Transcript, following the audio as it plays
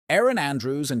Erin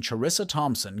Andrews and Charissa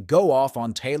Thompson go off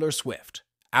on Taylor Swift.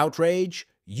 Outrage?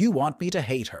 You want me to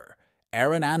hate her.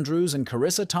 Erin Andrews and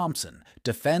Charissa Thompson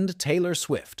defend Taylor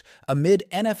Swift amid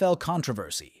NFL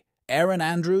controversy. Erin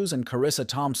Andrews and Charissa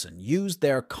Thompson used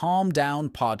their Calm Down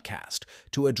podcast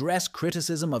to address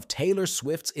criticism of Taylor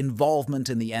Swift's involvement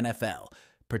in the NFL,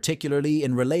 particularly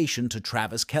in relation to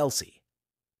Travis Kelce.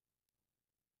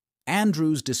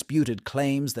 Andrews disputed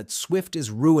claims that Swift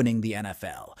is ruining the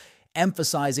NFL,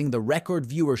 emphasizing the record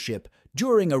viewership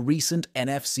during a recent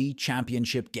NFC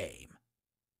Championship game.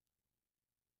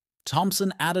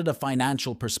 Thompson added a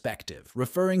financial perspective,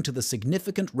 referring to the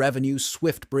significant revenue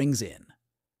Swift brings in.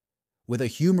 With a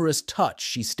humorous touch,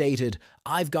 she stated,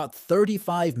 "I've got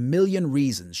 35 million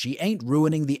reasons she ain't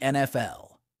ruining the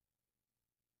NFL."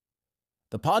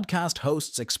 The podcast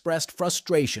hosts expressed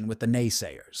frustration with the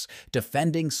naysayers,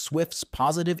 defending Swift's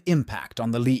positive impact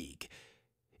on the league.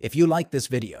 If you like this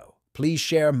video, please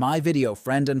share my video,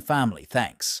 friend and family.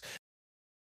 Thanks.